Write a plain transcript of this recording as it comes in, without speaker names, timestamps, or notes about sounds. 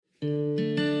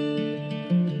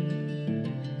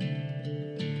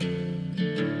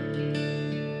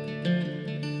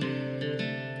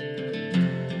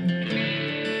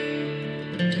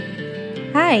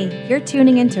Hi, you're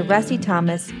tuning in to Rusty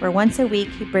Thomas, where once a week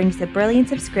he brings the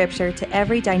brilliance of Scripture to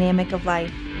every dynamic of life.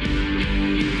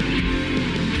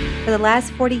 For the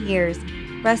last 40 years,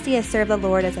 Rusty has served the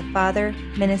Lord as a father,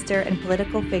 minister, and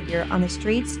political figure on the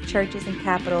streets, churches, and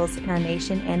capitals in our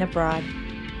nation and abroad.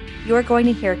 You are going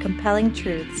to hear compelling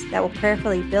truths that will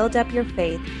prayerfully build up your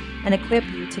faith and equip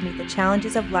you to meet the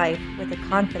challenges of life with the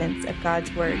confidence of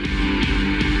God's Word.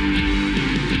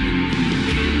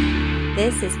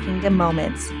 This is Kingdom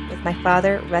Moments with my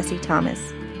father, Rusty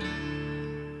Thomas.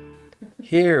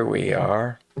 Here we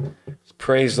are.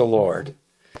 Praise the Lord.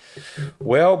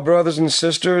 Well, brothers and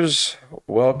sisters,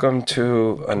 welcome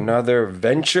to another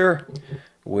venture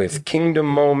with Kingdom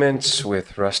Moments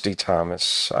with Rusty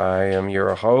Thomas. I am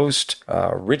your host,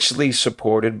 richly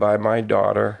supported by my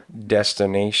daughter,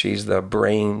 Destiny. She's the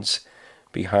brains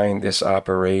behind this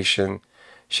operation.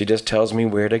 She just tells me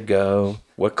where to go,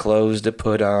 what clothes to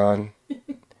put on,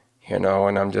 and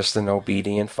I'm just an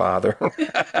obedient father.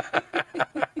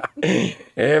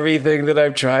 Everything that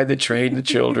I've tried to train the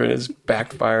children has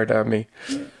backfired on me.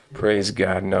 Praise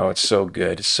God. No, it's so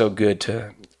good. It's so good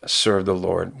to serve the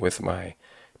Lord with my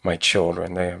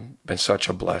children. They have been such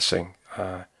a blessing,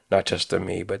 not just to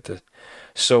me, but to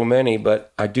so many.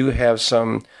 But I do have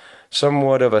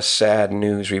somewhat of a sad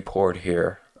news report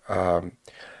here.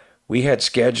 We had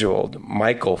scheduled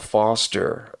Michael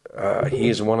Foster. He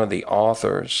is one of the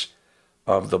authors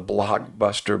of the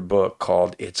blockbuster book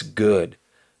called It's Good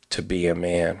to Be a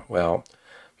Man. Well,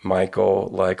 Michael,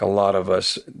 like a lot of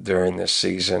us during this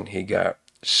season, he got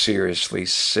seriously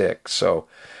sick. So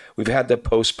we've had to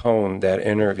postpone that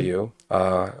interview.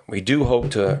 We do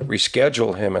hope to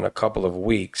reschedule him in a couple of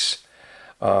weeks.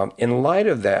 In light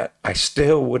of that, I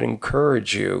still would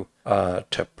encourage you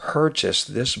to purchase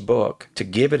this book, to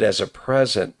give it as a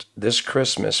present this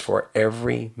Christmas for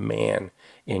every man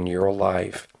in your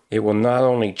life. It will not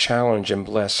only challenge and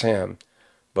bless him,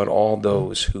 but all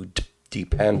those who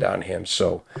depend on him.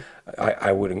 So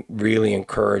I would really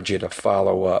encourage you to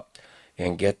follow up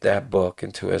and get that book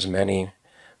into as many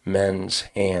men's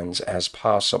hands as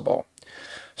possible.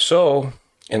 So,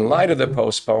 in light of the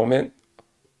postponement,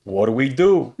 what do we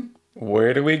do?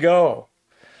 Where do we go?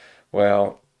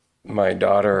 Well, my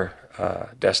daughter,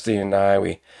 Destiny, and I,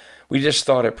 we just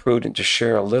thought it prudent to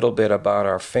share a little bit about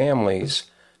our family's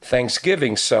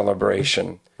Thanksgiving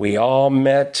celebration. We all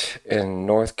met in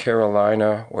North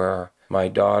Carolina, where my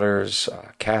daughters,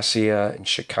 Cassia and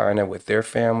Shekinah, with their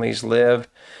families live,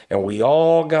 and we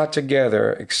all got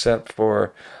together except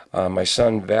for my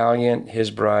son Valiant,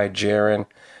 his bride Jaren,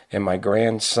 and my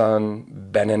grandson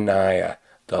Benaniah,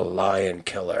 the lion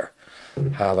killer.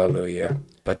 Hallelujah.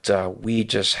 But we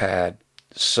just had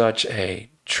such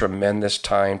a tremendous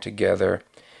time together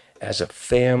as a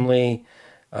family.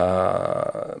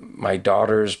 My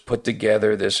daughters put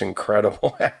together this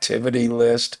incredible activity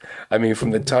list. I mean,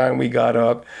 from the time we got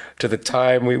up to the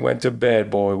time we went to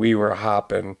bed, boy, we were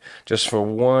hopping just for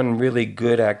one really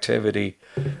good activity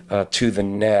to the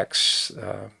next.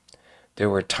 There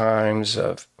were times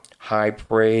of high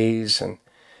praise and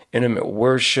intimate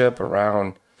worship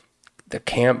around the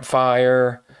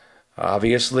campfire.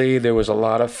 Obviously, there was a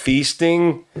lot of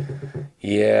feasting.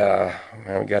 Yeah,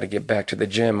 we got to get back to the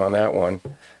gym on that one.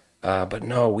 But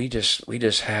no, we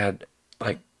just had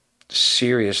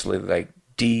seriously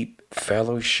deep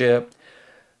fellowship.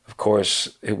 Of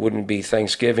course, it wouldn't be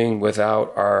Thanksgiving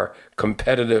without our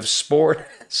competitive sport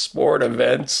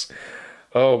events.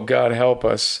 Oh, God help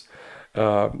us.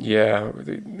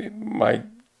 My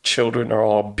children are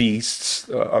all beasts,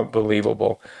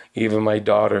 unbelievable. Even my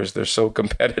daughters, they're so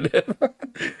competitive.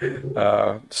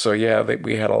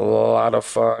 We had a lot of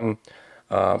fun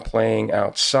playing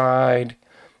outside.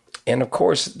 And of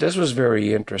course, this was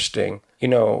very interesting.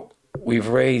 We've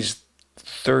raised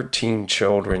 13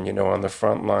 children, on the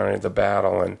front line of the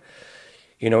battle. And,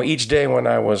 each day when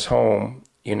I was home,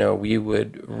 we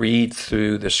would read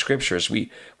through the scriptures. We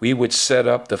would set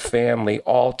up the family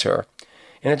altar.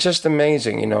 And it's just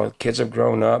amazing, kids have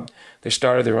grown up, they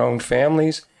started their own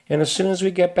families, and as soon as we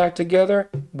get back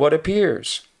together, what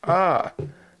appears?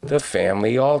 The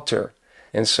family altar.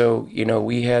 And so,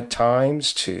 we had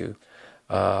times to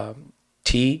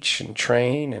teach and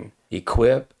train and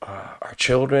equip our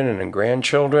children and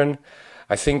grandchildren.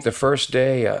 I think the first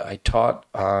day I taught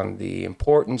on the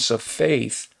importance of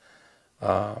faith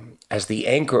as the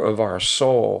anchor of our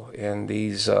soul in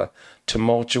these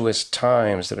tumultuous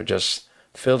times that are just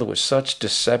filled with such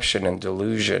deception and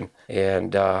delusion.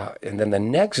 And then the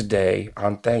next day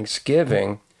on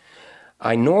Thanksgiving,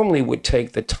 I normally would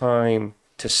take the time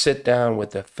to sit down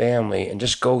with the family and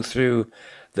just go through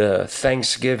the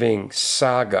Thanksgiving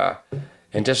saga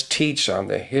and just teach on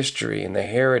the history and the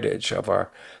heritage of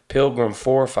our pilgrim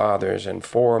forefathers and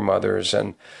foremothers.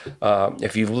 And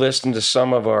if you've listened to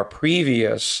some of our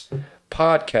previous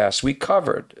podcasts, we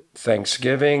covered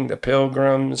Thanksgiving, the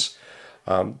Pilgrims,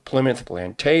 Plymouth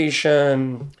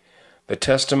Plantation, the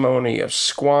testimony of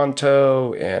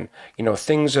Squanto, and,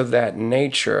 things of that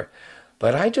nature.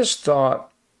 But I just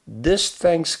thought this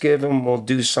Thanksgiving will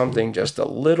do something just a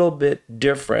little bit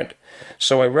different.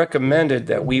 So I recommended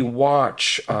that we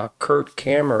watch Kurt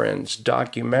Cameron's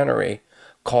documentary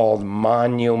called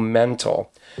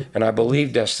Monumental. And I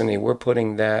believe, Destiny, we're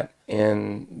putting that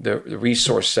in the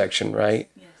resource section, right?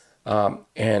 Yes.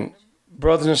 And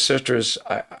brothers and sisters,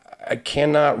 I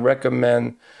cannot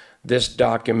recommend this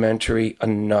documentary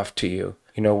enough to you.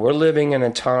 We're living in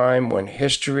a time when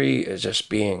history is just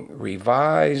being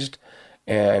revised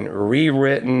and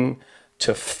rewritten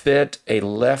to fit a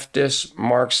leftist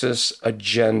Marxist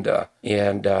agenda.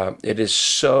 And it is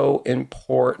so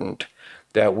important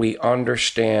that we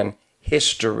understand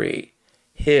history,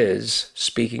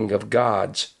 speaking of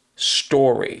God's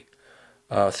story,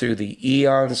 through the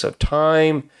eons of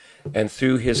time and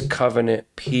through his covenant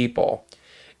people.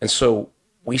 And so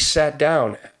we sat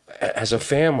down as a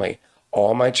family,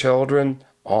 all my children,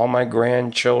 all my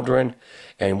grandchildren,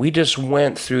 and we just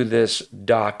went through this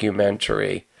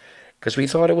documentary because we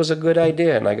thought it was a good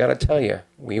idea. And I got to tell you,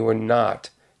 we were not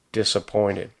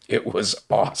disappointed. It was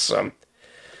awesome.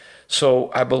 So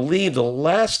I believe the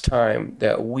last time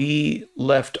that we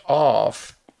left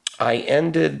off, I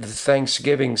ended the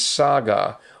Thanksgiving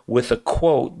saga with a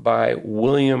quote by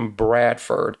William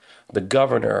Bradford, the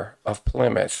governor of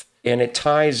Plymouth. And it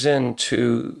ties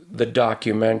into the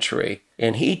documentary.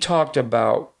 And he talked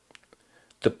about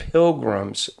the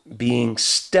pilgrims being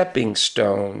stepping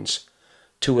stones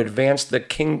to advance the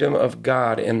kingdom of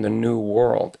God in the new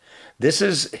world. This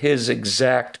is his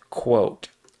exact quote.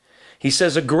 He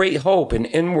says, "A great hope and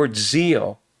inward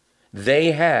zeal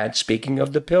they had," speaking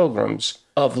of the pilgrims,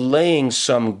 "of laying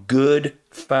some good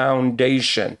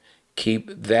foundation."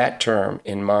 Keep that term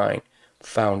in mind,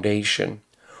 foundation.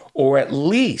 "Or at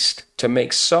least to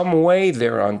make some way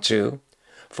thereunto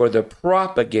for the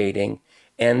propagating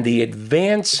and the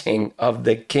advancing of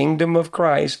the kingdom of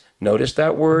Christ." Notice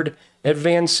that word,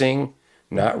 advancing,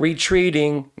 not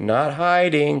retreating, not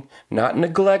hiding, not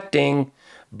neglecting,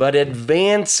 but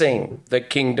advancing the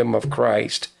kingdom of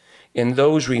Christ in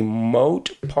those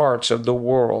remote parts of the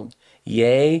world.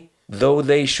 Yea, though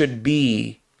they should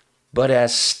be but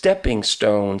as stepping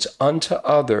stones unto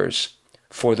others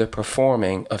for the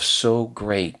performing of so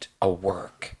great a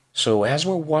work. So as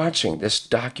we're watching this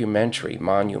documentary,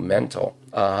 Monumental,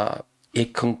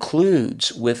 it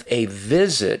concludes with a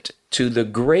visit to the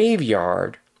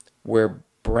graveyard where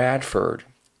Bradford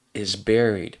is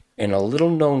buried. And a little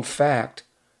known fact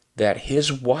that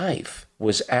his wife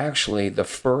was actually the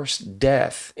first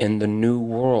death in the New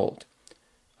World.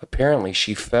 Apparently,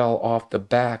 she fell off the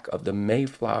back of the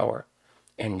Mayflower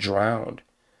and drowned.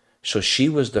 So she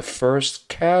was the first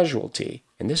casualty.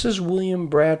 And this is William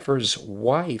Bradford's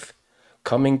wife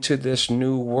coming to this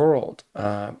new world.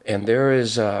 And there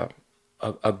is a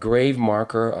grave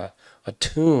marker, a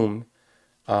tomb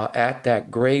at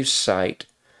that grave site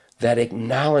that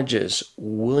acknowledges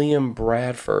William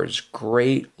Bradford's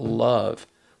great love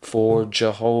for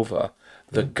Jehovah,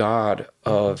 the God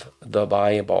of the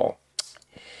Bible.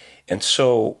 And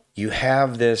so you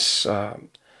have this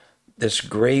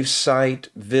gravesite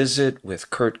visit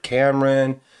with Kurt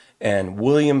Cameron and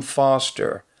William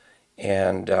Foster,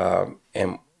 and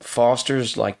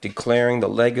Foster's like declaring the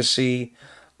legacy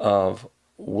of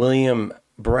William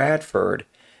Bradford,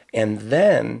 and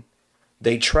then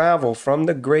they travel from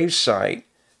the gravesite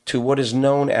to what is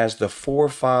known as the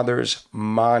Forefathers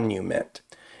Monument.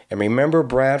 And remember,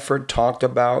 Bradford talked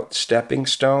about stepping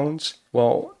stones?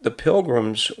 Well, the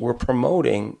Pilgrims were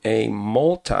promoting a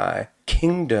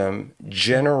multi-kingdom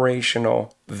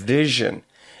generational vision.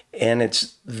 And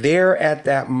it's there at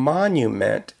that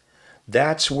monument,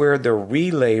 that's where the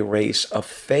relay race of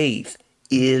faith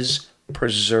is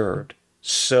preserved.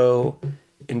 So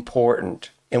important.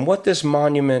 And what this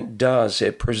monument does,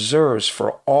 it preserves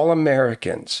for all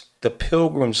Americans the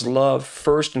Pilgrims' love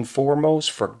first and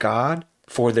foremost for God,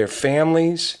 for their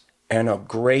families, and a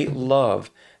great love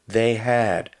they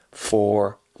had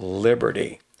for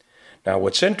liberty. Now,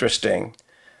 what's interesting,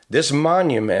 this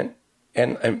monument,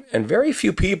 and very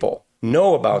few people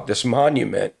know about this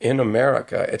monument in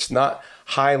America. It's not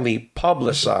highly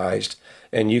publicized,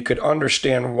 and you could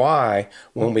understand why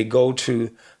when we go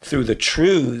through the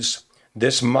truths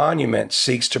this monument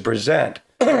seeks to present.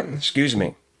 Excuse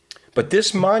me. But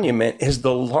this monument is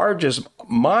the largest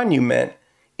monument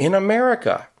in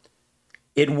America.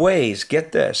 It weighs,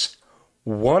 get this,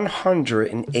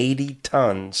 180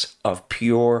 tons of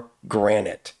pure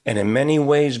granite. And in many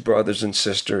ways, brothers and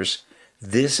sisters,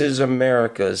 this is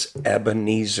America's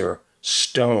Ebenezer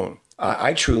stone.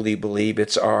 I truly believe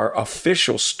it's our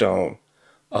official stone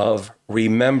of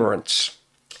remembrance.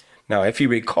 Now, if you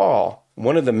recall,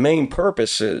 one of the main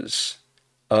purposes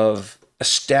of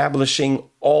establishing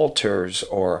altars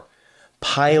or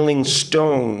piling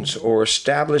stones or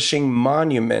establishing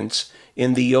monuments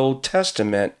in the Old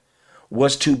Testament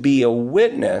was to be a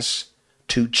witness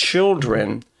to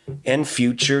children and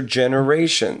future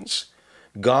generations.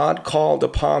 God called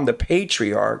upon the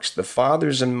patriarchs, the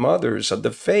fathers and mothers of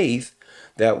the faith,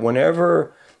 that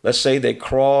whenever, let's say, they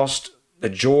crossed the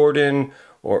Jordan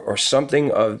or something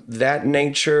of that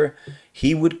nature,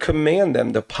 he would command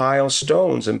them to pile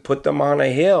stones and put them on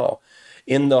a hill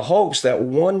in the hopes that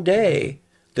one day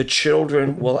the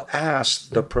children will ask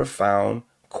the profound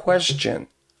question,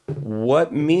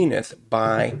 what meaneth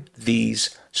by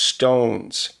these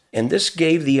stones? And this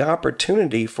gave the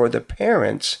opportunity for the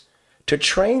parents to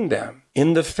train them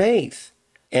in the faith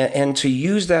and to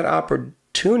use that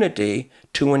opportunity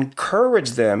to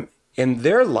encourage them in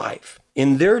their life,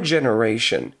 in their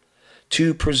generation,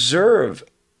 to preserve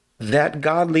that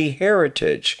godly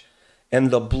heritage and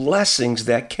the blessings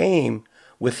that came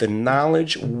with the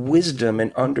knowledge, wisdom,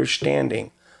 and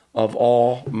understanding of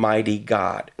Almighty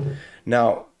God.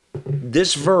 Now,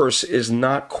 this verse is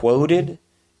not quoted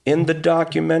in the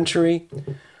documentary,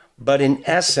 but in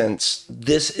essence,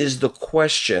 this is the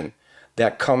question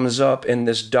that comes up in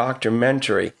this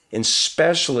documentary,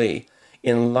 especially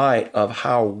in light of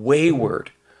how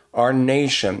wayward our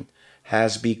nation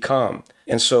has become.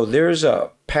 And so there's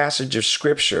a passage of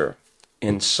scripture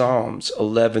in Psalms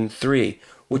 11:3,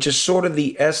 which is sort of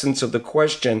the essence of the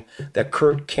question that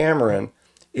Kurt Cameron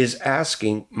is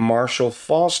asking Marshall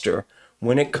Foster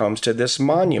when it comes to this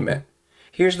monument.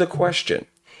 Here's the question.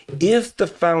 If the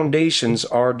foundations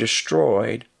are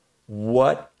destroyed,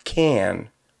 what can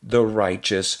the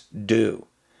righteous do?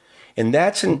 And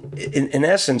that's in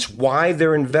essence why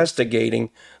they're investigating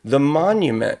the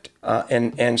monument.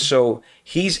 And so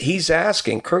he's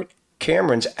asking, Kurt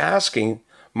Cameron's asking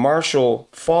Marshall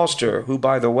Foster, who,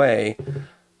 by the way,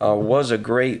 was a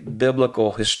great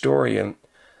biblical historian.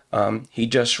 He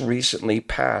just recently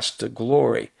passed to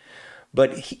glory.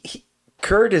 But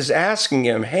Kurt is asking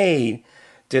him, hey,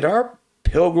 did our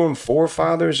pilgrim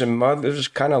forefathers and mothers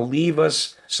kind of leave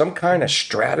us some kind of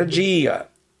strategy, a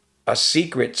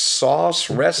secret sauce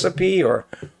recipe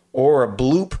or a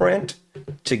blueprint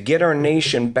to get our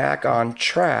nation back on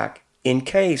track in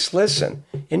case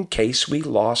we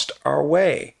lost our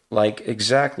way, like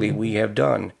exactly we have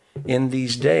done in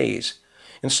these days?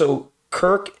 And so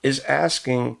Kirk is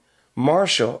asking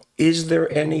Marshall, is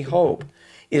there any hope?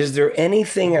 Is there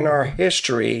anything in our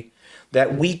history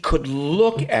that we could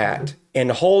look at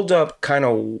and hold up kind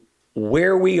of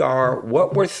where we are,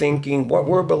 what we're thinking, what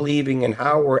we're believing, and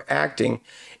how we're acting,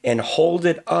 and hold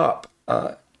it up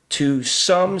to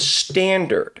some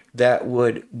standard that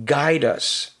would guide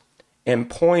us and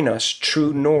point us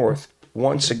true north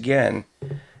once again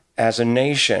as a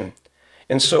nation?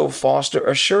 And so Foster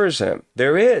assures him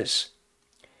there is.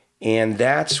 And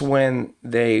that's when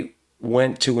they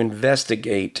went to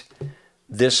investigate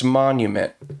this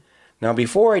monument. Now,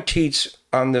 before I teach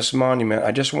on this monument,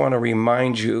 I just want to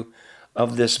remind you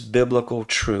of this biblical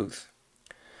truth.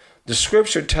 The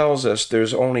scripture tells us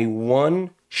there's only one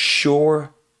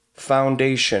sure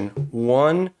foundation,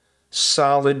 one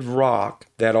solid rock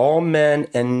that all men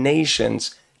and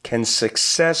nations can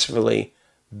successfully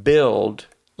build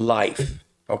life.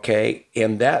 Okay?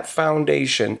 And that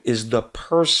foundation is the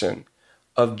person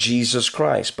of Jesus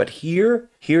Christ. But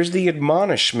here's the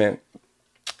admonishment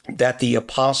that the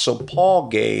Apostle Paul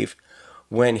gave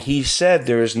when he said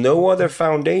there is no other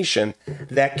foundation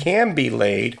that can be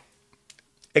laid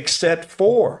except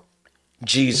for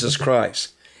Jesus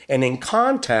Christ. And in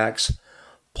context,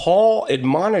 Paul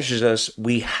admonishes us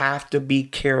we have to be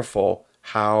careful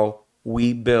how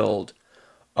we build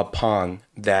upon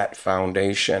that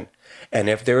foundation. And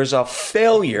if there is a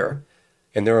failure,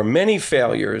 and there are many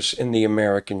failures in the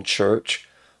American church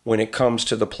when it comes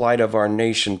to the plight of our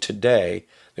nation today,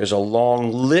 there's a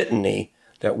long litany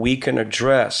that we can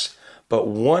address. But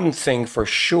one thing for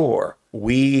sure,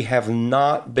 we have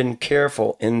not been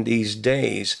careful in these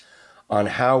days on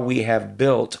how we have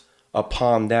built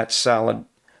upon that solid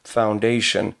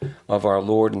foundation of our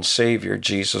Lord and Savior,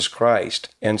 Jesus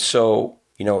Christ. And so,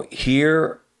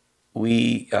 here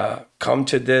we come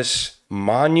to this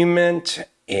monument,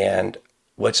 and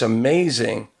what's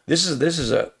amazing, this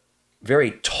is a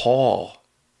very tall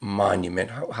monument.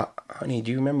 Honey,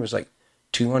 do you remember? It was like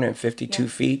 252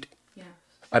 feet. Yeah.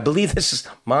 I believe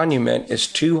monument is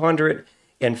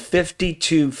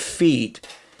 252 feet,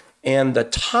 and the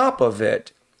top of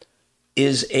it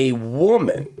is a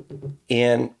woman,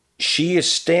 and she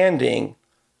is standing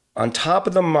on top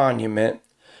of the monument.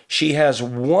 She has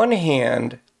one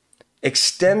hand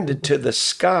extended to the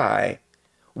sky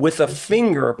with a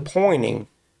finger pointing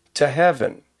to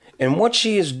heaven. And what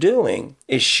she is doing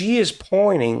is she is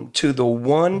pointing to the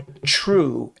one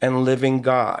true and living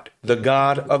God, the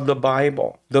God of the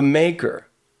Bible, the maker,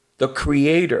 the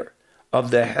creator of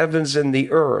the heavens and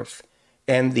the earth,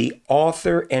 and the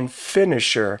author and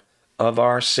finisher of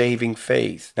our saving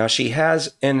faith. Now, she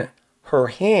has in her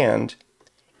hand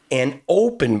an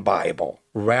open Bible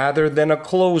rather than a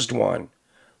closed one,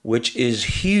 which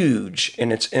is huge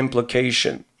in its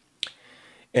implication.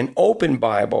 An open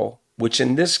Bible, which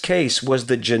in this case was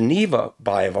the Geneva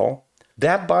Bible,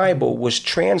 that Bible was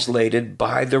translated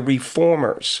by the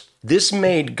Reformers. This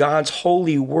made God's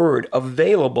holy word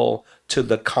available to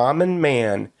the common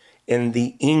man in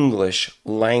the English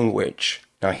language.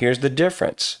 Now here's the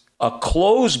difference. A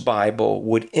closed Bible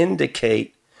would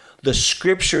indicate the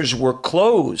scriptures were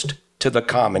closed to the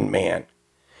common man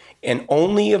and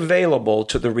only available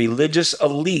to the religious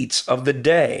elites of the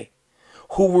day,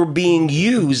 who were being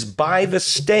used by the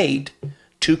state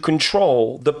to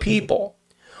control the people.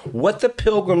 What the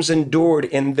Pilgrims endured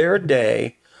in their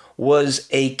day was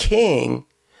a king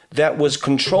that was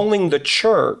controlling the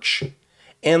church,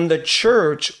 and the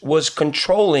church was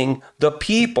controlling the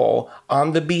people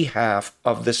on the behalf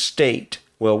of the state.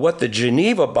 Well, what the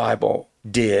Geneva Bible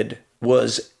did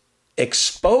was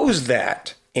expose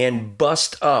that and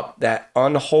bust up that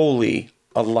unholy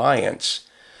alliance.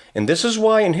 And this is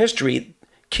why in history,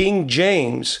 King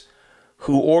James,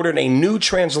 who ordered a new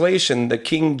translation, the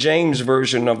King James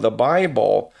version of the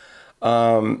Bible,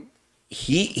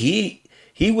 he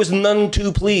was none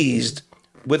too pleased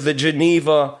with the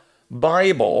Geneva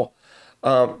Bible,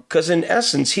 because in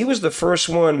essence, he was the first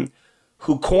one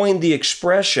who coined the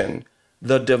expression,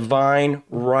 the divine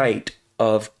right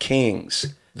of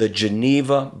kings. The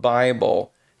Geneva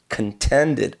Bible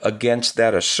contended against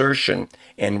that assertion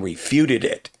and refuted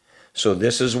it. So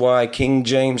this is why King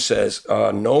James says,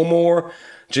 no more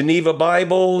Geneva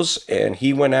Bibles, and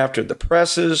he went after the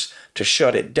presses to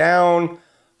shut it down.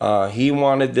 He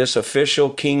wanted this official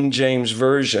King James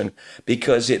version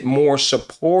because it more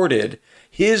supported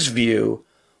his view,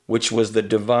 which was the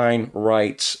divine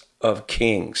rights of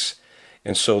kings.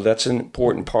 And so that's an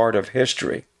important part of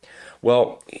history.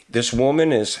 Well, this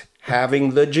woman is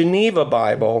having the Geneva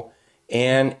Bible,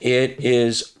 and it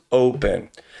is open.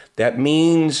 That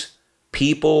means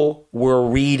people were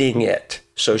reading it.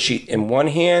 So she, in one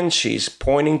hand, she's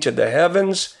pointing to the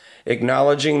heavens,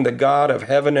 acknowledging the God of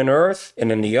heaven and earth.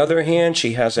 And in the other hand,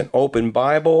 she has an open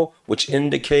Bible, which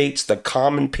indicates the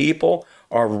common people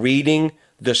are reading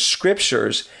the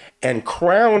scriptures. And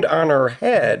crowned on her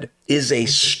head is a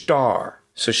star.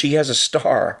 So she has a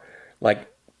star, like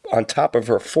on top of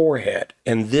her forehead.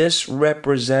 And this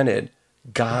represented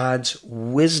God's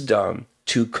wisdom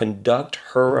to conduct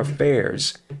her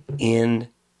affairs in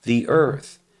the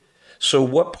earth. So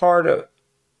what part of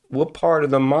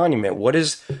the monument, what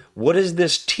is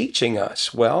this teaching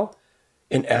us? Well,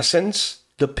 in essence,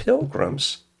 the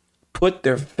Pilgrims put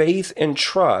their faith and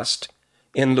trust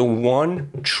in the one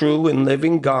true and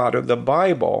living God of the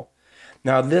Bible.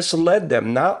 Now, this led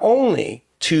them not only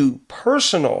to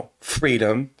personal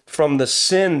freedom from the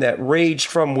sin that raged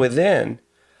from within,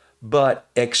 but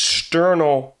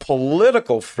external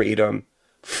political freedom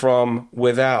from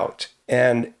without.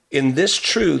 And in this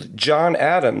truth, John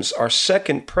Adams, our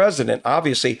second president,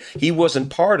 obviously, he wasn't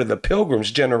part of the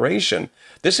Pilgrims' generation.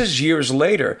 This is years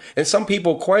later. And some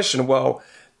people question, well,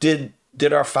 did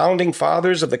our founding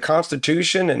fathers of the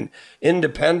Constitution and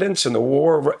independence and the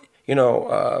war,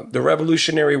 the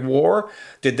Revolutionary War,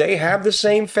 did they have the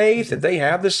same faith? Did they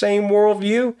have the same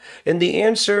worldview? And the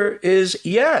answer is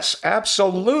yes,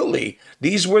 absolutely.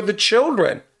 These were the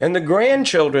children and the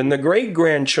grandchildren, the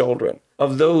great-grandchildren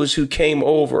of those who came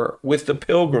over with the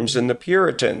Pilgrims and the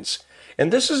Puritans.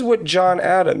 And this is what John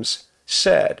Adams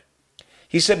said.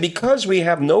 He said, because we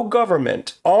have no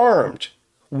government armed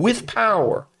with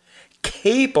power,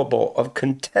 capable of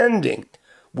contending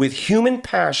with human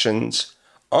passions,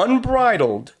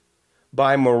 unbridled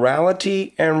by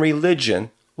morality and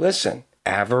religion, listen,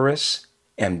 avarice,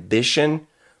 ambition,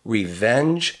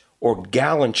 revenge, or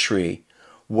gallantry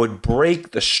would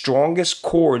break the strongest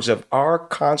cords of our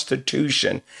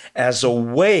Constitution as a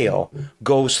whale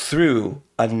goes through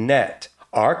a net.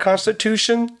 Our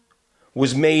Constitution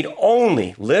was made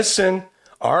only, listen,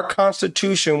 Our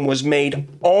Constitution was made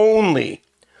only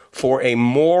for a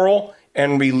moral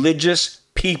and religious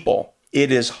people.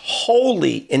 It is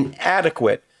wholly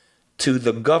inadequate to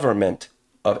the government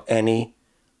of any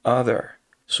other.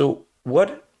 So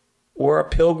what were our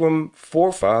pilgrim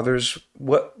forefathers?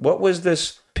 What was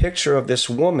this picture of this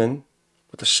woman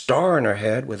with a star in her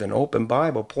head with an open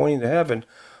Bible pointing to heaven?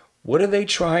 What are they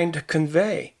trying to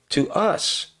convey to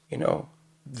us?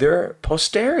 Their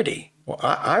posterity. Well,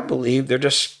 I believe they're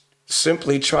just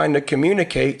simply trying to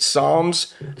communicate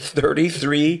Psalms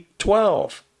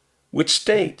 33:12, which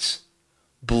states,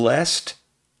 "Blessed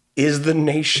is the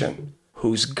nation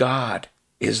whose God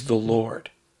is the Lord,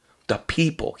 the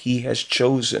people he has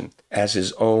chosen as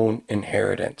his own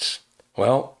inheritance."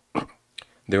 Well,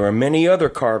 there are many other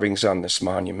carvings on this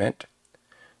monument,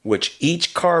 which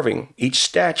each carving, each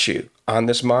statue on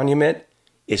this monument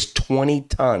is 20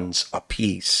 tons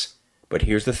apiece. But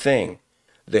here's the thing.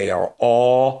 They are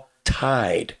all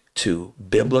tied to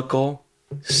biblical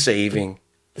saving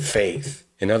faith.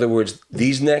 In other words,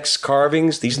 these next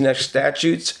carvings, these next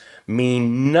statues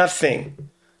mean nothing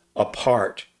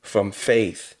apart from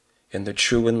faith in the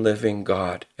true and living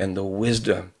God and the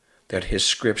wisdom that his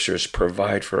scriptures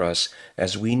provide for us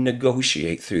as we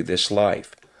negotiate through this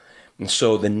life. And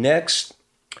so the next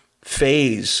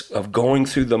phase of going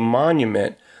through the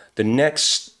monument, the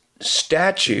next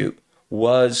statue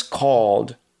was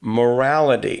called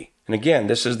morality. And again,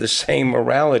 this is the same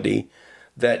morality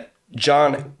that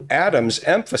John Adams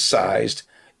emphasized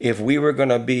if we were going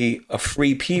to be a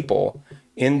free people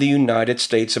in the United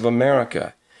States of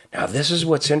America. Now, this is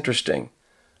what's interesting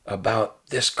about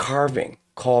this carving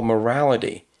called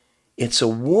morality. It's a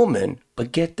woman,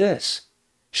 but get this,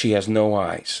 she has no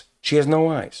eyes. She has no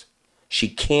eyes. She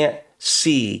can't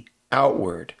see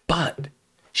outward, but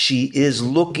she is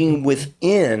looking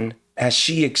within as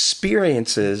she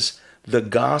experiences the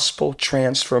gospel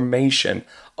transformation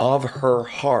of her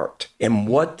heart. And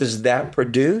what does that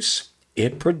produce?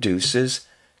 It produces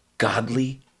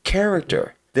godly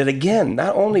character that, again,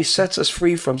 not only sets us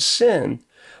free from sin,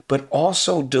 but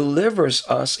also delivers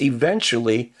us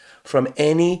eventually from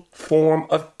any form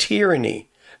of tyranny,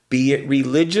 be it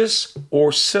religious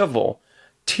or civil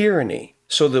tyranny.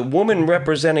 So the woman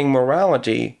representing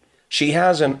morality, she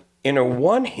has in her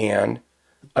one hand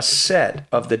a set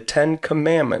of the 10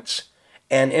 Commandments,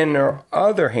 and in her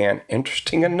other hand,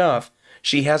 interesting enough,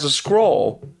 she has a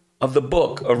scroll of the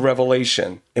book of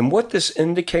Revelation. And what this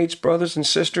indicates, brothers and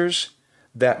sisters,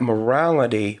 that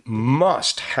morality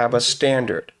must have a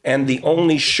standard. And the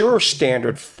only sure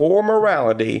standard for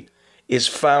morality is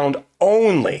found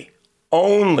only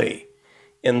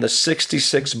in the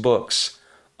 66 books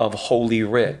of Holy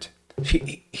Writ.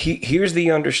 Here's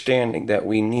the understanding that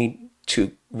we need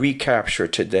to recapture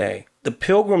today. The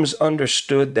Pilgrims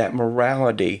understood that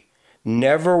morality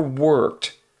never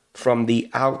worked from the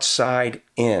outside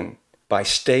in by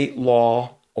state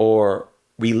law or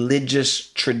religious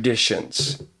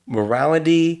traditions.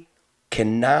 Morality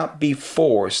cannot be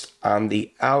forced on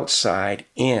the outside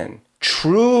in.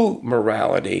 True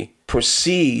morality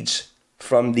proceeds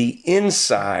from the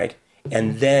inside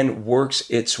and then works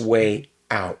its way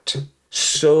out.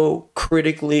 So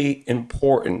critically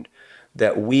important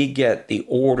that we get the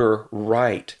order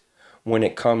right when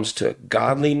it comes to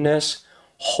godliness,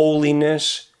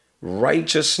 holiness,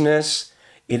 righteousness.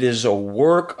 It is a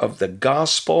work of the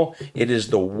gospel. It is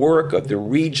the work of the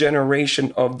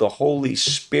regeneration of the Holy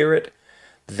Spirit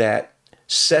that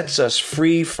sets us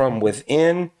free from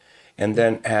within. And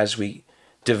then as we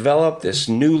develop this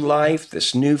new life,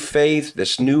 this new faith,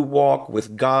 this new walk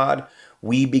with God,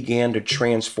 we began to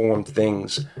transform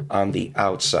things on the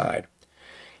outside.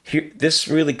 Here, this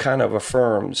really kind of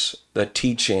affirms the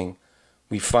teaching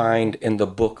we find in the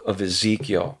book of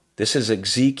Ezekiel. This is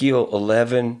Ezekiel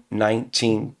 11,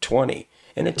 19, 20,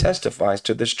 and it testifies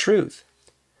to this truth.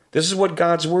 This is what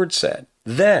God's word said.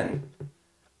 Then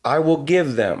I will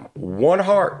give them one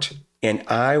heart, and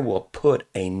I will put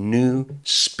a new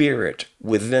spirit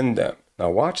within them. Now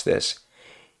watch this.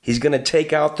 He's going to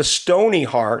take out the stony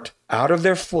heart out of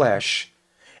their flesh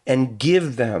and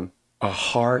give them a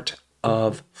heart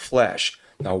of flesh.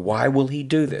 Now, why will he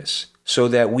do this? So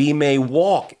that we may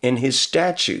walk in his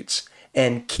statutes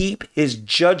and keep his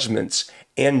judgments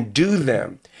and do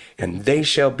them. And they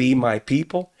shall be my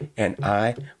people, and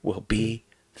I will be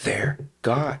their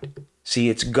God. See,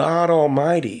 it's God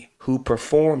Almighty who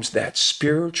performs that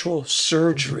spiritual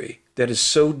surgery that is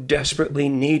so desperately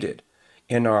needed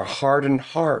in our hardened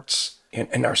hearts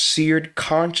and our seared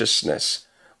consciousness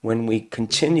when we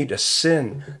continue to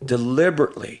sin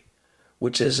deliberately,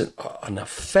 which is an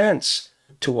offense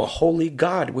to a holy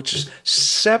God, which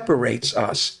separates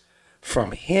us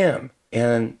from him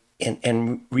and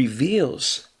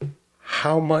reveals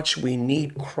how much we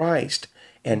need Christ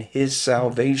and his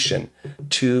salvation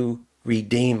to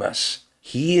redeem us.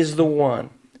 He is the one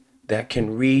that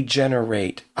can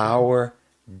regenerate our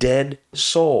dead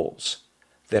souls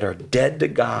that are dead to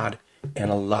God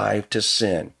and alive to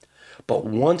sin. But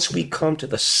once we come to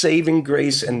the saving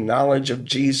grace and knowledge of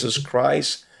Jesus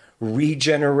Christ,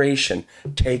 regeneration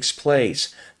takes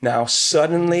place. Now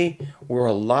suddenly we're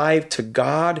alive to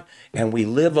God and we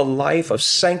live a life of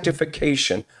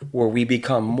sanctification where we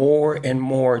become more and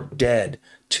more dead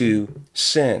to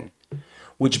sin.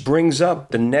 Which brings up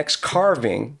the next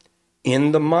carving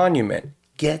in the monument.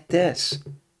 Get this.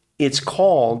 It's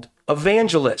called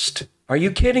Evangelist. Are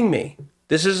you kidding me?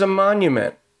 This is a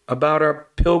monument about our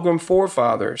pilgrim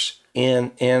forefathers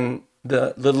and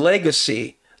the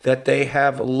legacy that they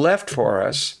have left for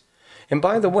us. And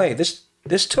by the way,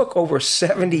 this took over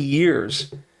 70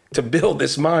 years to build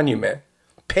this monument,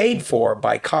 paid for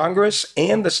by Congress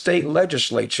and the state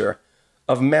legislature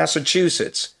of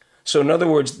Massachusetts. So in other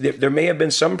words, there may have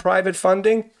been some private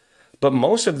funding, but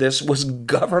most of this was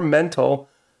governmental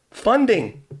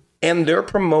funding. And they're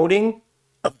promoting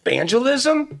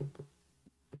evangelism?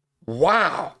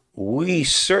 Wow. We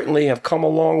certainly have come a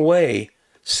long way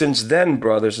since then,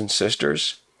 brothers and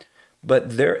sisters.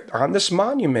 But they're on this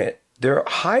monument, they're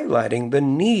highlighting the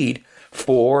need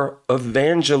for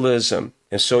evangelism.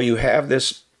 And so you have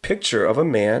this picture of a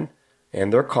man,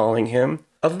 and they're calling him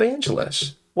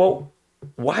evangelist. Well,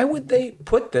 why would they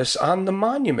put this on the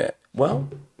monument? Well,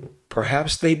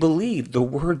 perhaps they believe the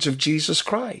words of Jesus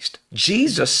Christ.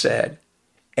 Jesus said,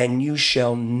 "And you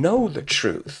shall know the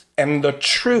truth, and the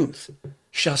truth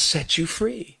shall set you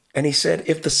free." And he said,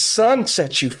 if the Son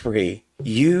sets you free,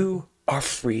 you are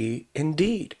free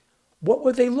indeed. What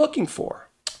were they looking for?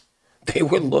 They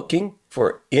were looking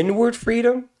for inward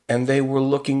freedom, and they were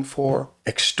looking for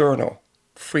external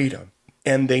freedom.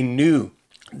 And they knew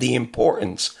the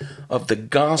importance of the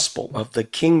gospel, of the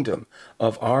kingdom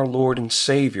of our Lord and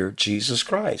Savior, Jesus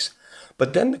Christ.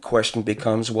 But then the question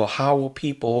becomes, well, how will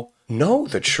people know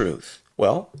the truth?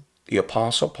 Well, the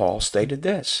Apostle Paul stated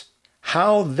this: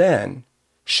 how then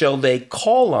shall they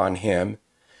call on him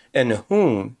in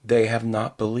whom they have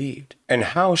not believed? And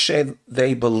how shall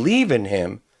they believe in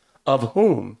him of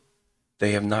whom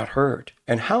they have not heard?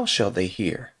 And how shall they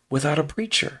hear without a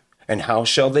preacher? And how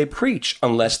shall they preach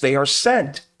unless they are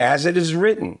sent? As it is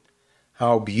written,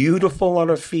 how beautiful are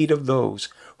the feet of those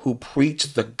who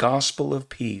preach the gospel of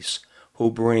peace,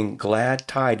 who bring glad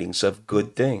tidings of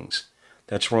good things.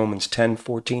 That's Romans 10,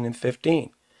 14, and 15.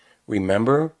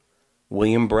 Remember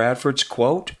William Bradford's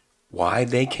quote, why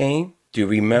they came? Do you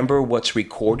remember what's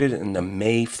recorded in the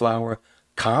Mayflower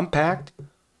Compact,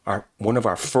 one of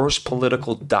our first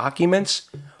political documents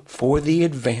for the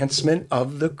advancement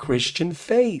of the Christian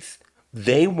faith?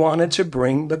 They wanted to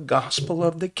bring the gospel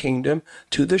of the kingdom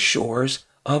to the shores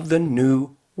of the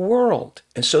New World.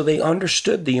 And so they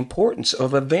understood the importance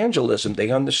of evangelism. They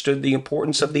understood the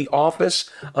importance of the office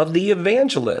of the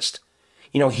evangelist.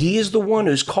 You know, he is the one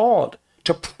who's called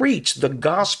to preach the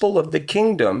gospel of the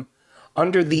kingdom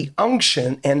under the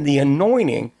unction and the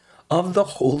anointing of the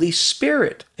Holy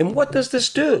Spirit. And what does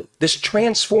this do? This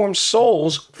transforms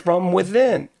souls from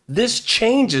within. This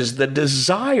changes the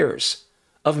desires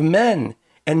of men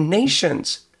and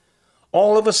nations.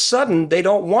 All of a sudden, they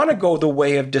don't want to go the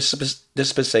way of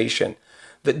dispensation.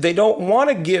 They don't want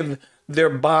to give their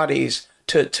bodies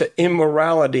to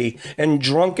immorality and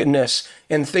drunkenness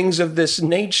and things of this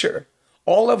nature.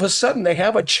 All of a sudden, they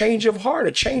have a change of heart,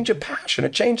 a change of passion, a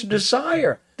change of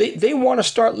desire. They want to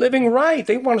start living right.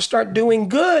 They want to start doing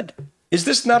good. Is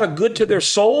this not a good to their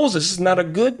souls? Is this not a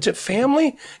good to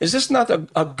family? Is this not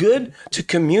a good to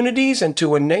communities and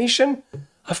to a nation?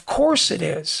 Of course it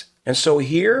is. And so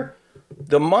here,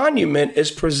 the monument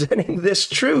is presenting this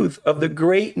truth of the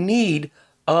great need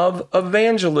of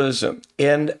evangelism.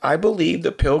 And I believe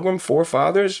the Pilgrim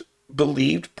forefathers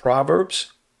believed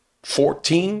Proverbs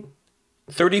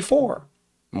 14:34.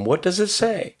 And what does it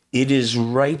say? It is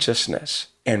righteousness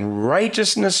and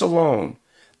righteousness alone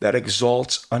that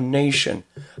exalts a nation,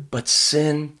 but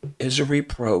sin is a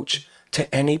reproach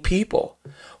to any people.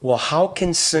 Well, how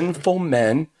can sinful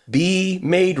men be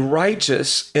made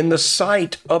righteous in the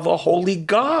sight of a holy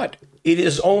God? It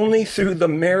is only through the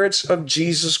merits of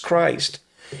Jesus Christ.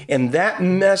 And that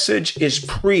message is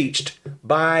preached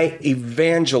by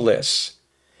evangelists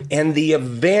and the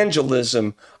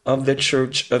evangelism of the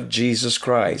Church of Jesus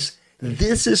Christ.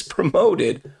 This is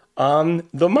promoted on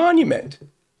the monument.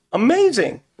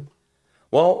 Amazing.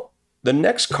 Well, the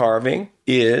next carving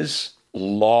is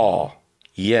law.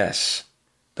 Yes,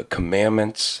 the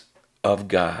commandments of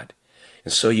God.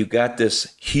 And so you got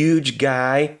this huge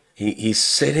guy. He's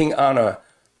sitting on a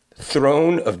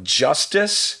throne of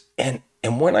justice. And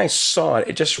when I saw it,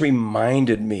 it just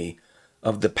reminded me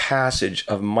of the passage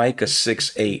of Micah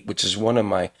 6:8, which is one of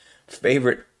my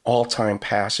favorite all-time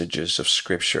passages of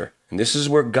Scripture. And this is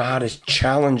where God is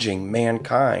challenging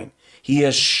mankind. He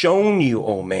has shown you,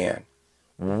 O man,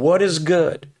 what is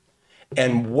good,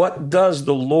 and what does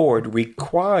the Lord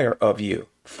require of you?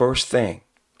 First thing,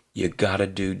 you gotta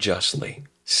do justly.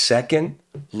 Second,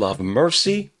 love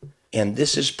mercy, and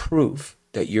this is proof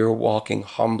that you're walking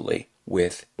humbly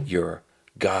with your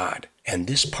God. And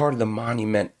this part of the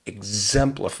monument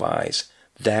exemplifies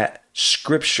that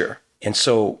scripture. And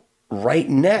so right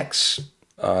next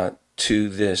to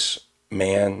this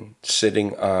man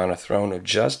sitting on a throne of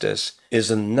justice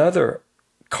is another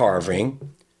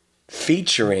carving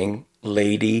featuring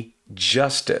Lady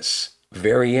Justice.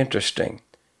 Very interesting.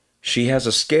 She has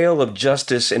a scale of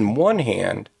justice in one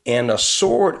hand and a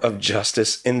sword of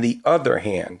justice in the other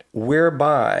hand,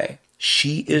 whereby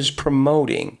she is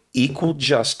promoting equal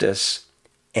justice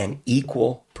and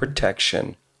equal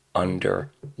protection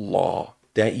under law.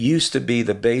 That used to be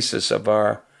the basis of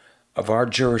our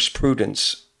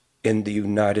jurisprudence in the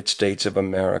United States of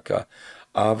America.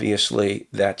 Obviously,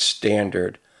 that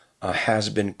standard has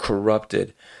been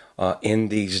corrupted in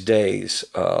these days.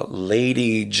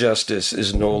 Lady Justice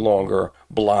is no longer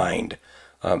blind.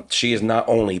 She is not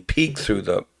only peeked through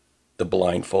the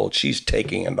blindfold, she's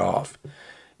taking it off.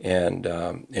 And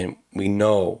we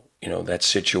know, that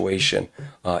situation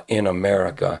in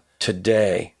America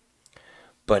today.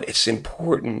 But it's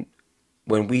important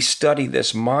when we study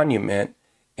this monument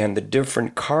and the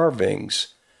different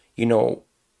carvings,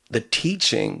 the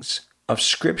teachings of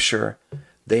Scripture,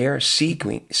 they are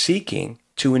seeking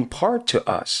to impart to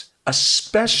us,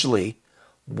 especially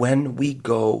when we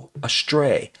go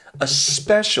astray,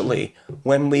 especially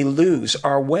when we lose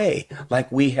our way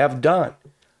like we have done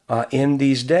in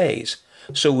these days.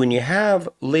 So when you have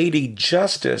Lady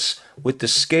Justice with the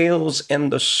scales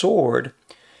and the sword,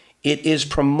 it is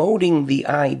promoting the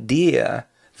idea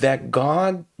that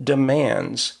God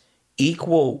demands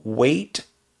equal weight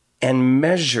and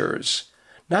measures,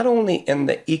 not only in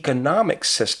the economic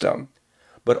system,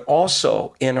 but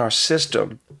also in our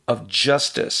system of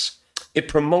justice. It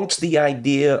promotes the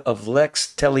idea of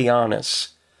lex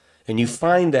talionis, and you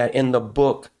find that in the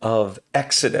book of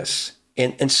Exodus.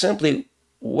 And simply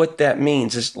what that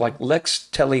means is like lex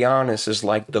talionis is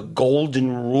like the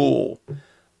golden rule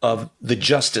of the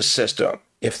justice system.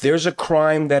 If there's a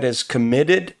crime that is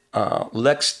committed,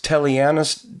 lex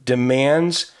talionis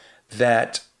demands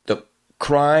that the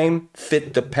crime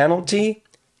fit the penalty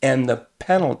and the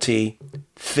penalty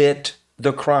fit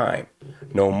the crime.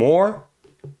 No more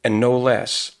and no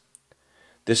less.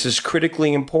 This is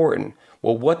critically important.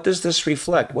 Well, what does this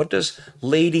reflect? What does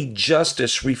Lady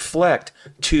Justice reflect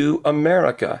to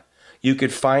America? You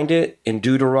could find it in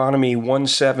Deuteronomy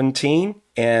 1:17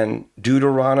 and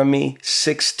Deuteronomy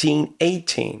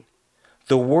 16:18.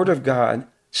 The Word of God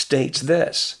states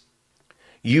this: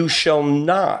 you shall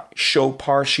not show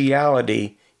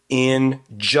partiality in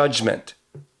judgment.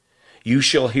 You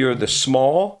shall hear the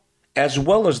small as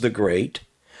well as the great.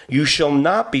 You shall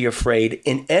not be afraid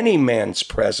in any man's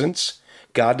presence.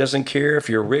 God doesn't care if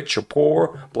you're rich or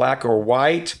poor, black or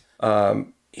white.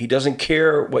 He doesn't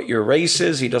care what your race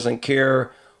is. He doesn't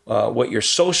care what your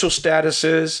social status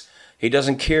is. He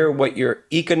doesn't care what your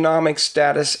economic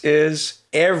status is.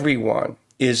 Everyone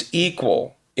is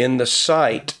equal in the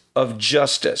sight of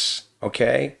justice,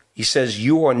 okay? He says,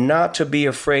 you are not to be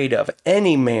afraid of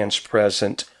any man's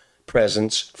presence,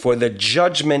 for the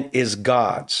judgment is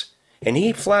God's. And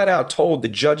he flat out told the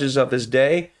judges of his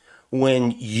day,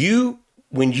 when you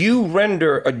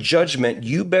render a judgment,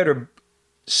 you better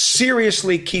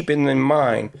seriously keep in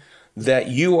mind that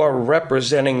you are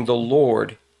representing the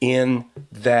Lord in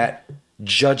that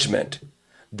judgment.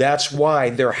 That's why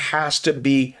there has to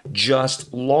be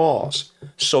just laws.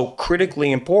 So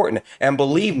critically important. And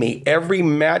believe me, every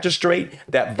magistrate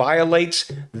that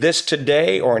violates this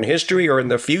today or in history or in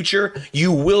the future,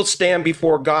 you will stand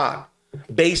before God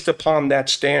based upon that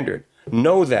standard.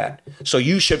 Know that. So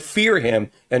you should fear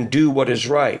him and do what is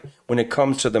right when it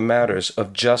comes to the matters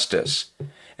of justice.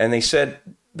 And they said,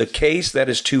 the case that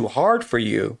is too hard for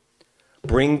you,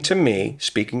 bring to me,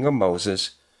 speaking of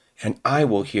Moses, and I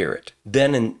will hear it.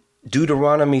 Then in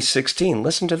Deuteronomy 16,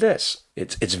 listen to this.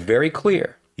 It's very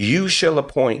clear. You shall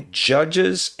appoint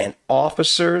judges and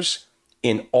officers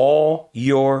in all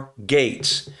your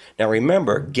gates. Now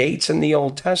remember, gates in the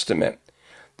Old Testament,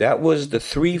 That was the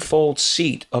threefold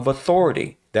seat of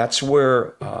authority. That's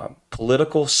where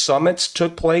political summits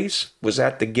took place, was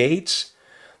at the gates.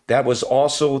 That was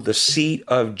also the seat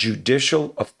of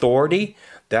judicial authority.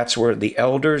 That's where the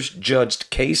elders judged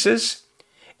cases.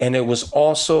 And it was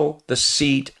also the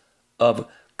seat of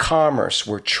commerce,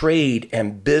 where trade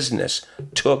and business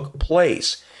took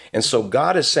place. And so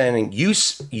God is saying,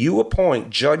 you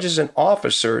appoint judges and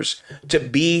officers to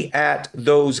be at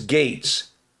those gates,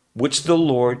 which the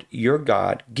Lord your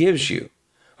God gives you,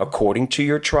 according to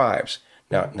your tribes.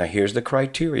 Now here's the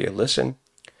criteria. Listen.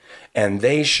 And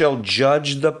they shall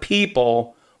judge the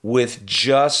people with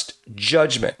just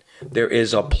judgment. There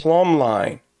is a plumb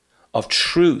line of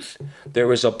truth.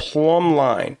 There is a plumb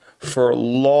line for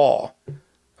law.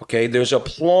 Okay, there's a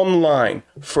plumb line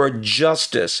for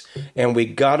justice, and we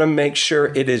got to make sure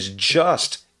it is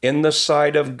just in the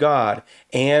sight of God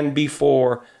and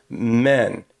before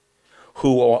men,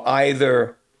 who will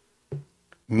either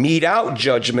mete out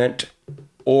judgment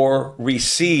or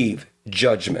receive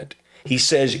judgment. He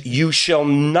says, you shall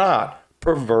not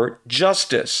pervert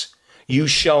justice. You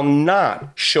shall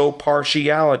not show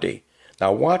partiality.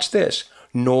 Now watch this,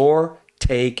 nor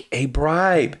take a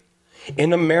bribe.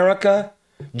 In America,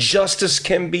 justice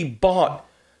can be bought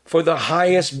for the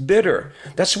highest bidder.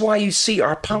 That's why you see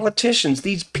our politicians,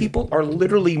 these people are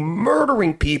literally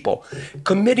murdering people,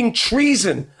 committing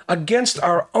treason against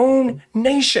our own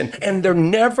nation, and they're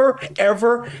never,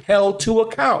 ever held to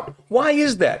account. Why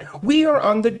is that? We are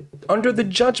under the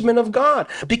judgment of God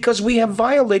because we have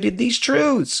violated these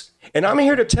truths. And I'm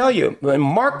here to tell you, and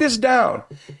mark this down,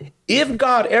 if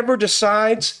God ever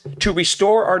decides to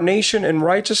restore our nation in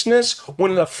righteousness, one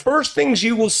of the first things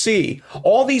you will see,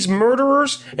 all these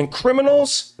murderers and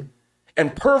criminals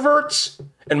and perverts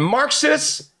and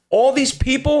Marxists, all these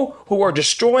people who are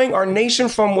destroying our nation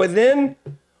from within,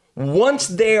 once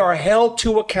they are held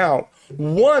to account,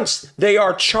 once they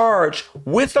are charged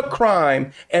with a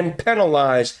crime and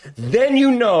penalized, then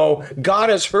you know God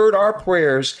has heard our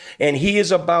prayers and he is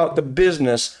about the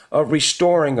business of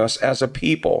restoring us as a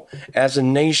people, as a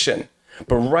nation.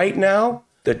 But right now,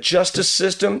 the justice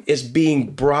system is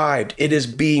being bribed. It is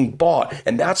being bought.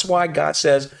 And that's why God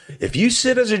says, if you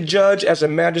sit as a judge, as a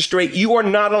magistrate, you are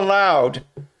not allowed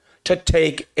to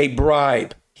take a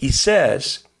bribe. He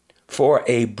says, for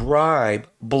a bribe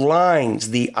blinds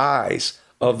the eyes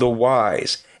of the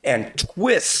wise and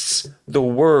twists the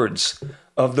words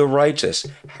of the righteous.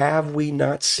 Have we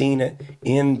not seen it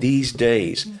in these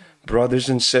days, brothers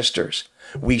and sisters?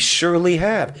 We surely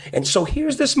have. And so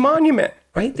here's this monument,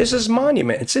 right? This is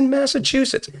monument. It's in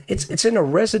Massachusetts. It's in a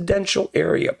residential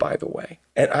area, by the way.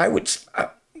 And I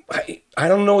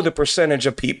don't know the percentage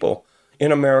of people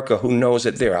in America who knows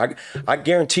it there. I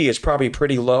guarantee it's probably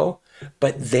pretty low.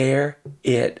 But there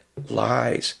it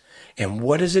lies. And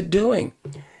what is it doing?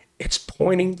 It's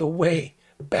pointing the way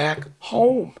back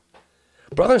home.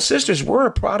 Brothers and sisters, we're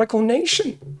a prodigal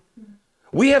nation.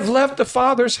 We have left the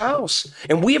Father's house,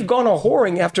 and we have gone a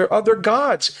whoring after other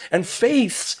gods and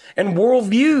faiths and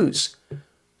worldviews.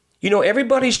 You know,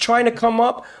 everybody's trying to come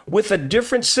up with a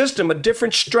different system, a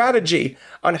different strategy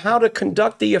on how to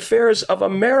conduct the affairs of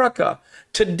America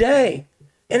today.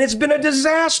 And it's been a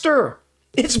disaster.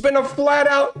 It's been a flat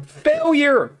out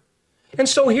failure. And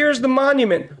so here's the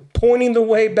monument pointing the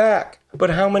way back. But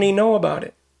how many know about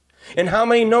it? And how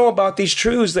many know about these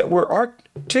truths that we're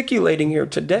articulating here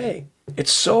today?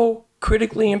 It's so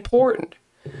critically important.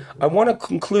 I want to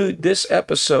conclude this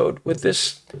episode with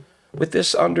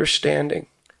this understanding.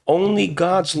 Only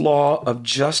God's law of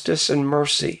justice and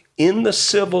mercy in the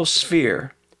civil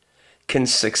sphere can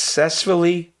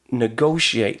successfully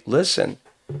negotiate, listen,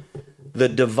 the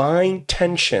divine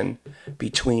tension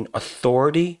between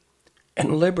authority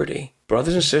and liberty.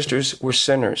 Brothers and sisters, we're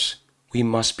sinners. We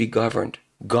must be governed.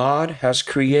 God has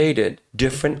created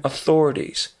different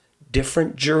authorities,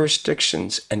 different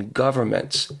jurisdictions and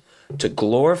governments to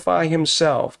glorify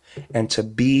himself and to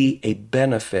be a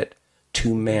benefit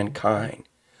to mankind,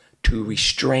 to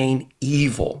restrain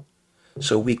evil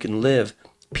so we can live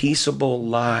peaceable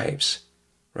lives,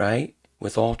 right?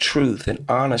 With all truth and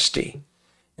honesty.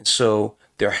 And so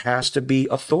there has to be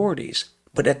authorities.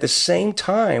 But at the same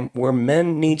time, where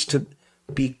men needs to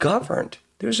be governed,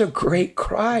 there's a great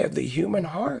cry of the human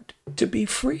heart to be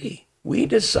free. We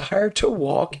desire to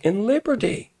walk in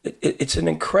liberty. It's an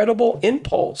incredible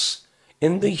impulse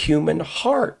in the human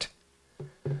heart.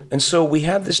 And so we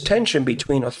have this tension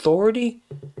between authority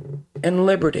and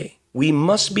liberty. We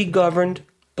must be governed,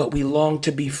 but we long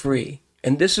to be free.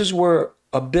 And this is where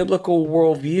a biblical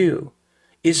worldview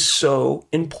is so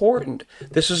important.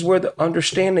 This is where the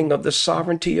understanding of the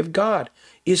sovereignty of God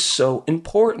is so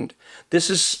important. This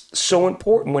is so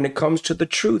important when it comes to the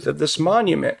truth of this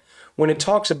monument, when it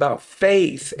talks about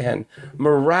faith and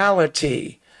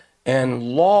morality and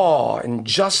law and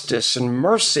justice and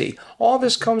mercy. All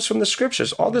this comes from the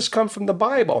scriptures. All this comes from the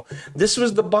Bible. This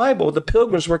was the Bible the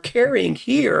pilgrims were carrying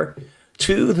here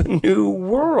to the new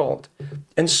world.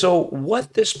 And so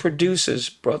what this produces,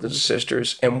 brothers and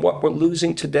sisters, and what we're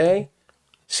losing today,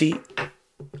 see,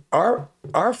 our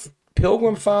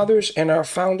pilgrim fathers and our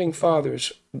founding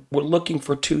fathers were looking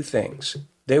for two things.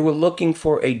 They were looking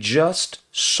for a just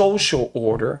social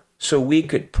order so we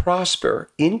could prosper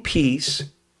in peace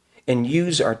and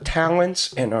use our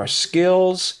talents and our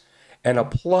skills and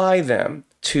apply them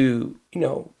to,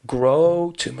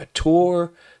 grow, to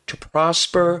mature, to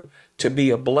prosper, to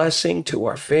be a blessing to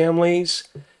our families,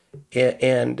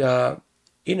 and to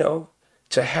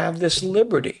have this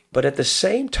liberty. But at the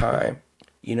same time,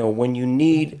 when you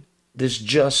need this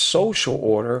just social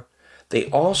order, they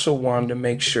also wanted to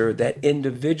make sure that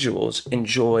individuals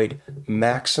enjoyed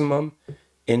maximum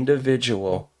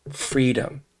individual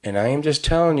freedom. And I am just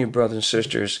telling you, brothers and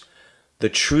sisters, the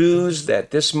truths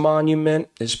that this monument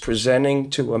is presenting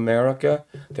to America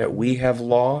that we have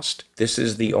lost, this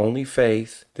is the only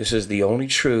faith, this is the only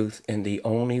truth, and the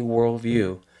only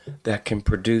worldview that can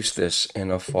produce this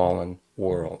in a fallen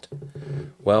world.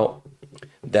 Well,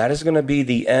 that is going to be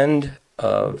the end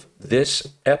of this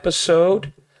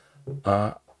episode.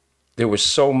 There was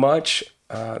so much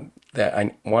that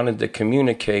I wanted to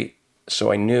communicate,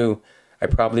 so I knew I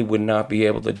probably would not be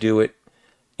able to do it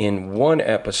in one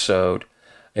episode.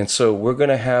 And so we're going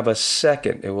to have a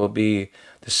second. It will be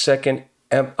the second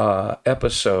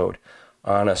episode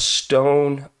on a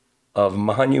stone of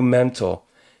monumental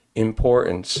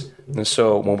importance. And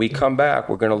so when we come back,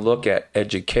 we're going to look at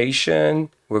education.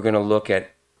 We're going to look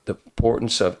at the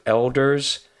importance of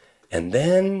elders. And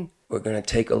then we're going to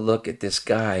take a look at this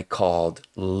guy called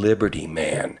Liberty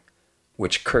Man,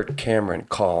 which Kurt Cameron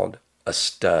called a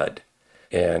stud.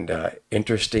 And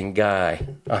interesting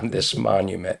guy on this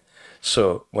monument.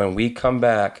 So when we come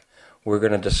back, we're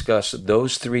going to discuss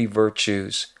those three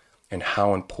virtues and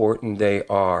how important they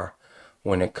are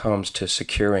when it comes to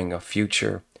securing a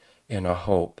future and a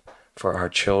hope for our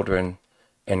children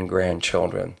and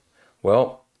grandchildren.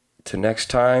 Well, till next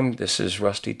time, this is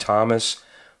Rusty Thomas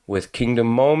with Kingdom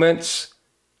Moments.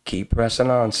 Keep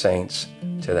pressing on, saints,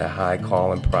 to that high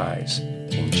call and prize.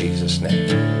 In Jesus'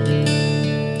 name.